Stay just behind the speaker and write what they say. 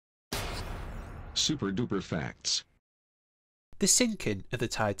Super Duper Facts. The sinking of the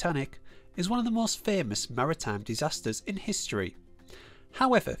Titanic is one of the most famous maritime disasters in history.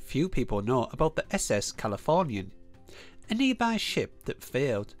 However, few people know about the SS Californian, a nearby ship that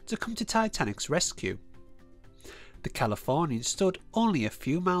failed to come to Titanic's rescue. The Californian stood only a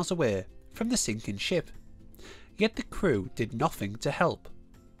few miles away from the sinking ship, yet the crew did nothing to help.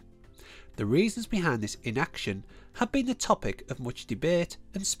 The reasons behind this inaction have been the topic of much debate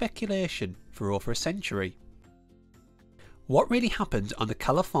and speculation for over a century. What really happened on the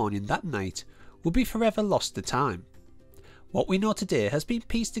Californian that night will be forever lost to time. What we know today has been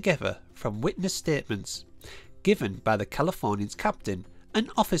pieced together from witness statements given by the Californian's captain and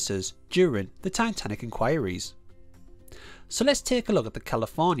officers during the Titanic inquiries. So let's take a look at the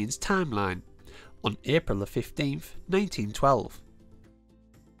Californian's timeline on April 15th, 1912.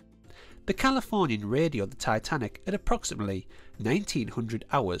 The Californian radioed the Titanic at approximately 1900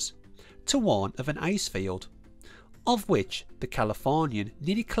 hours to warn of an ice field, of which the Californian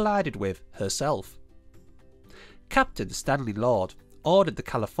nearly collided with herself. Captain Stanley Lord ordered the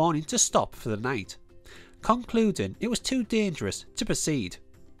Californian to stop for the night, concluding it was too dangerous to proceed.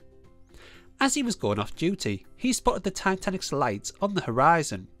 As he was going off duty, he spotted the Titanic's lights on the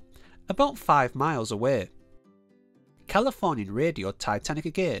horizon, about 5 miles away. Californian radioed Titanic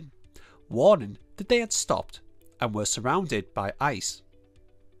again, warning that they had stopped and were surrounded by ice.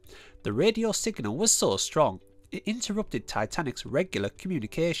 The radio signal was so strong it interrupted Titanic's regular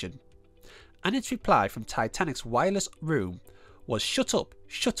communication, and its reply from Titanic's wireless room was shut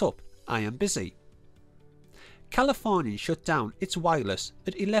up, I am busy." Californian shut down its wireless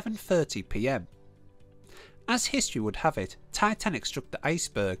at 11:30 p.m. As history would have it, Titanic struck the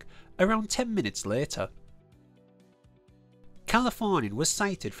iceberg around 10 minutes later. Californian was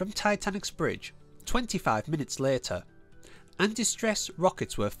sighted from Titanic's bridge 25 minutes later, and distress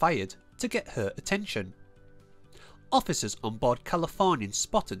rockets were fired to get her attention. Officers on board Californian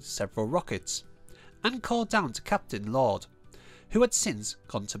spotted several rockets and called down to Captain Lord, who had since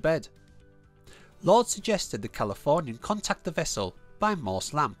gone to bed. Lord suggested the Californian contact the vessel by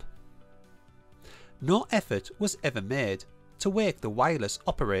Morse lamp. No effort was ever made to wake the wireless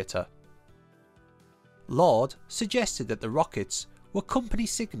operator. Lord suggested that the rockets were company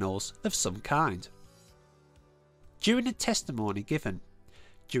signals of some kind. During a testimony given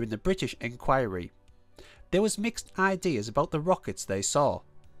during the British inquiry, there was mixed ideas about the rockets they saw.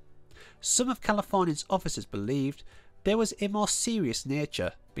 Some of Californian's officers believed there was a more serious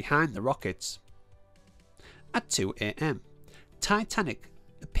nature behind the rockets. At 2 a.m, Titanic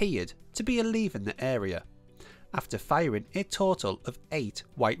appeared to be leaving the area after firing a total of 8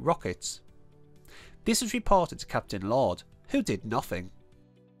 white rockets. This was reported to Captain Lord, who did nothing.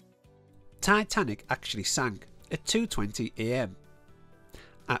 Titanic actually sank at 2:20 a.m.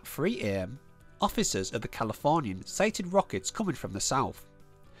 At 3 a.m, officers of the Californian sighted rockets coming from the south.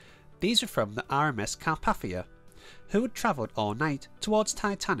 These were from the RMS Carpathia, who had travelled all night towards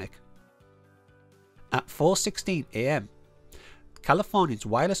Titanic. At 4:16 a.m, Californian's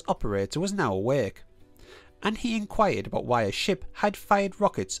wireless operator was now awake, and he inquired about why a ship had fired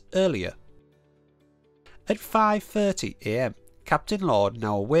rockets earlier. At 5:30 a.m, Captain Lord,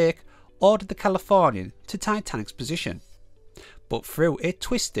 now awake, ordered the Californian to Titanic's position, but through a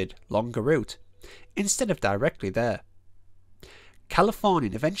twisted, longer route, instead of directly there.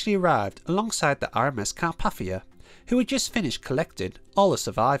 Californian eventually arrived alongside the RMS Carpathia, who had just finished collecting all the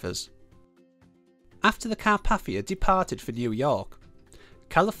survivors. After the Carpathia departed for New York,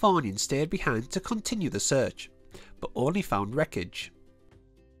 Californian stayed behind to continue the search, but only found wreckage.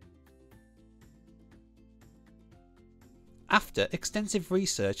 After extensive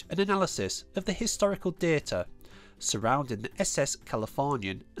research and analysis of the historical data surrounding the SS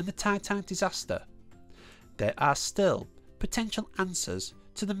Californian and the Titanic disaster, there are still potential answers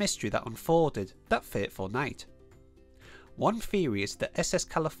to the mystery that unfolded that fateful night. One theory is that SS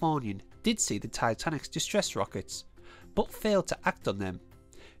Californian did see the Titanic's distress rockets, but failed to act on them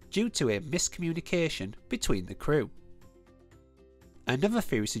due to a miscommunication between the crew. Another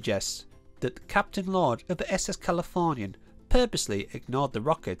theory suggests that Captain Lord of the SS Californian purposely ignored the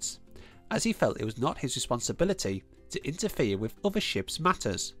rockets, as he felt it was not his responsibility to interfere with other ships'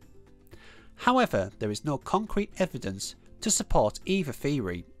 matters. However, there is no concrete evidence to support either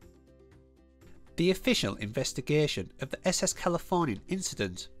theory. The official investigation of the SS Californian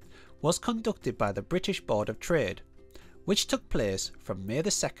incident was conducted by the British Board of Trade, which took place from May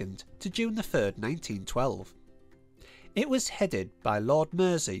 2nd to June 3rd, 1912. It was headed by Lord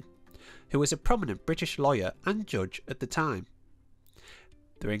Mersey, who was a prominent British lawyer and judge at the time.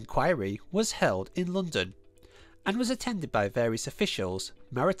 The inquiry was held in London, and was attended by various officials,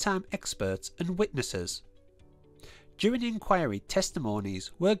 maritime experts and witnesses. During the inquiry,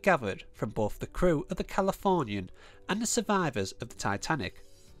 testimonies were gathered from both the crew of the Californian and the survivors of the Titanic.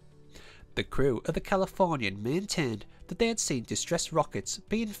 The crew of the Californian maintained that they had seen distress rockets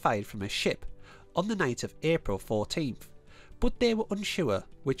being fired from a ship on the night of April 14th, but they were unsure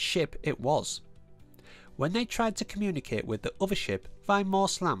which ship it was. When they tried to communicate with the other ship via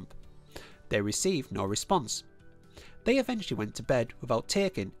Morse lamp, they received no response. They eventually went to bed without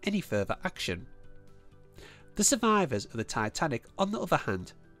taking any further action. The survivors of the Titanic, on the other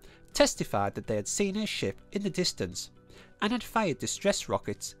hand, testified that they had seen a ship in the distance and had fired distress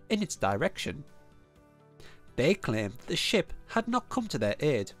rockets in its direction. They claimed that the ship had not come to their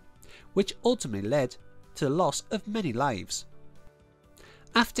aid, which ultimately led to the loss of many lives.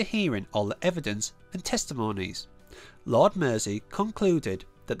 After hearing all the evidence and testimonies, Lord Mersey concluded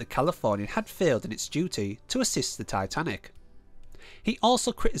that the Californian had failed in its duty to assist the Titanic. He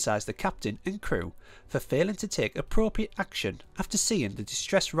also criticised the captain and crew for failing to take appropriate action after seeing the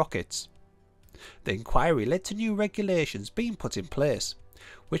distress rockets. The inquiry led to new regulations being put in place,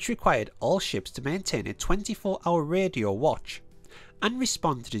 which required all ships to maintain a 24-hour radio watch and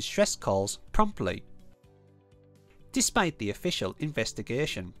respond to distress calls promptly. Despite the official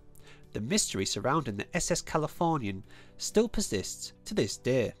investigation, the mystery surrounding the SS Californian still persists to this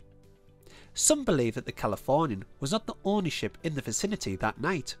day. Some believe that the Californian was not the only ship in the vicinity that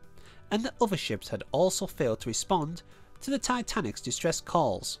night, and that other ships had also failed to respond to the Titanic's distress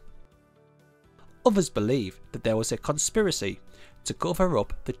calls. Others believe that there was a conspiracy to cover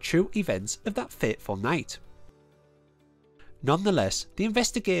up the true events of that fateful night. Nonetheless, the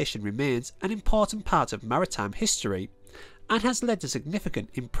investigation remains an important part of maritime history and has led to significant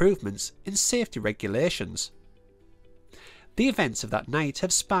improvements in safety regulations. The events of that night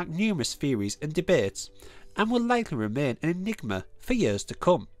have sparked numerous theories and debates and will likely remain an enigma for years to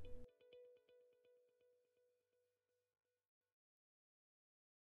come.